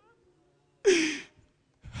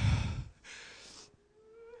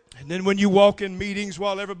 And then when you walk in meetings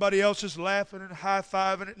while everybody else is laughing and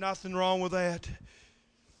high-fiving it, nothing wrong with that.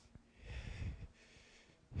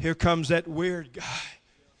 Here comes that weird guy.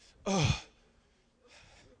 Oh.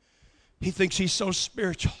 He thinks he's so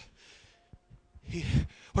spiritual.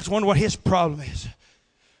 Let's wonder what his problem is.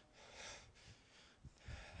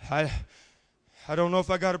 I don't know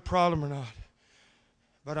if I got a problem or not.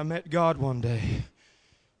 But I met God one day.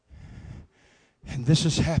 And this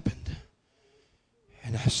has happened.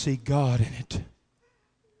 And I see God in it.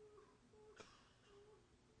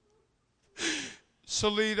 So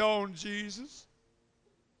lead on, Jesus.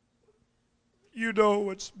 You know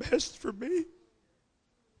what's best for me.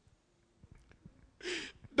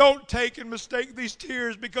 Don't take and mistake these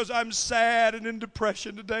tears because I'm sad and in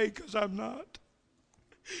depression today, because I'm not.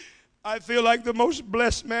 I feel like the most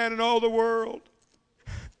blessed man in all the world.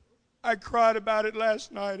 I cried about it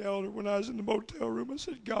last night, Elder, when I was in the motel room. I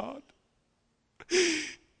said, God,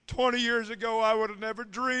 20 years ago, I would have never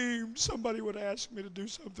dreamed somebody would ask me to do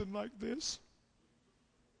something like this.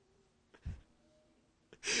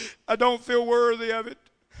 I don't feel worthy of it.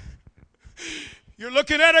 You're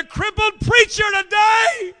looking at a crippled preacher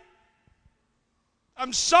today.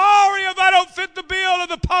 I'm sorry if I don't fit the bill of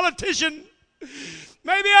the politician.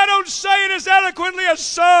 Maybe I don't say it as eloquently as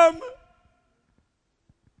some.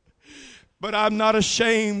 But I'm not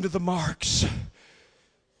ashamed of the marks,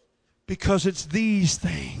 because it's these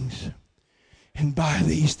things, and by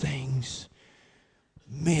these things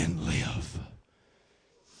men live.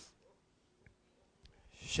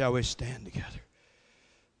 Shall we stand together?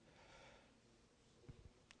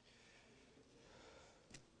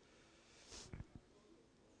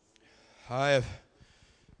 The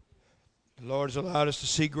Lord has allowed us to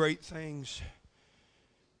see great things.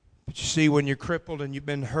 But you see, when you're crippled and you've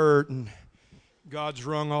been hurt and God's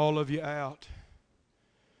wrung all of you out,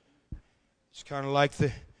 it's kind of like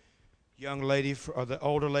the young lady or the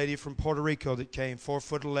older lady from Puerto Rico that came,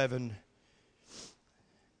 4'11".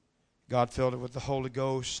 God filled her with the Holy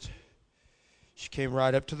Ghost. She came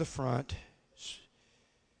right up to the front.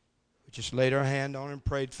 We just laid our hand on her and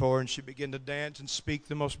prayed for her, and she began to dance and speak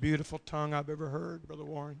the most beautiful tongue I've ever heard, Brother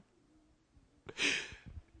Warren.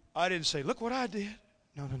 I didn't say, look what I did.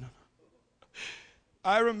 No.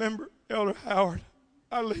 I remember, Elder Howard,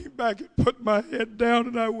 I leaned back and put my head down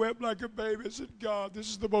and I wept like a baby. I said, God, this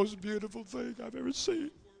is the most beautiful thing I've ever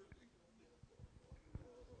seen.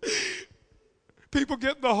 People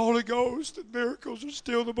getting the Holy Ghost and miracles are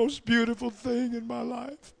still the most beautiful thing in my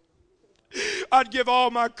life. I'd give all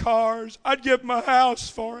my cars. I'd give my house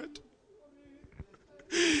for it.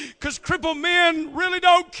 Because crippled men really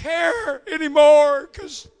don't care anymore,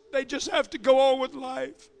 because they just have to go on with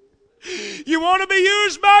life. You want to be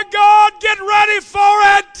used by God? Get ready for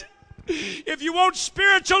it. If you want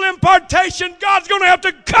spiritual impartation, God's going to have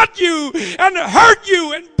to cut you and hurt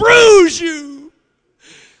you and bruise you.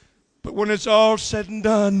 But when it's all said and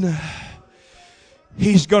done,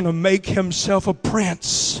 He's going to make Himself a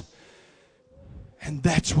prince. And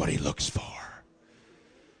that's what He looks for.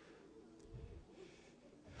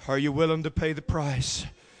 Are you willing to pay the price?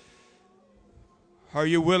 Are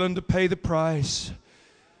you willing to pay the price?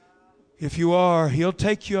 If you are, He'll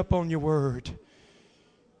take you up on your word.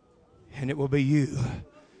 And it will be you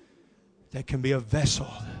that can be a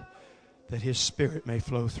vessel that His Spirit may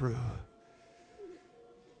flow through.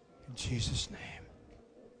 In Jesus' name.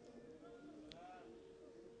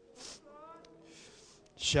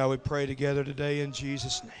 Shall we pray together today in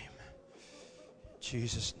Jesus' name? In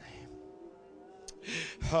Jesus' name.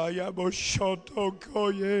 I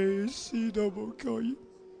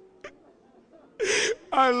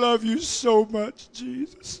love you so much,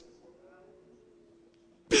 Jesus.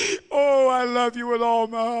 Oh, I love you with all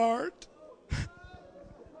my heart.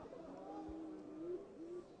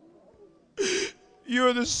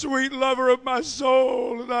 You're the sweet lover of my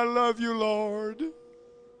soul, and I love you, Lord.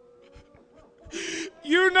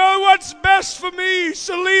 You know what's best for me,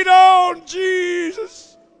 so lead on, Jesus.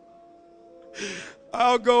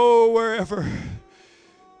 I'll go wherever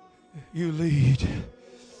you lead.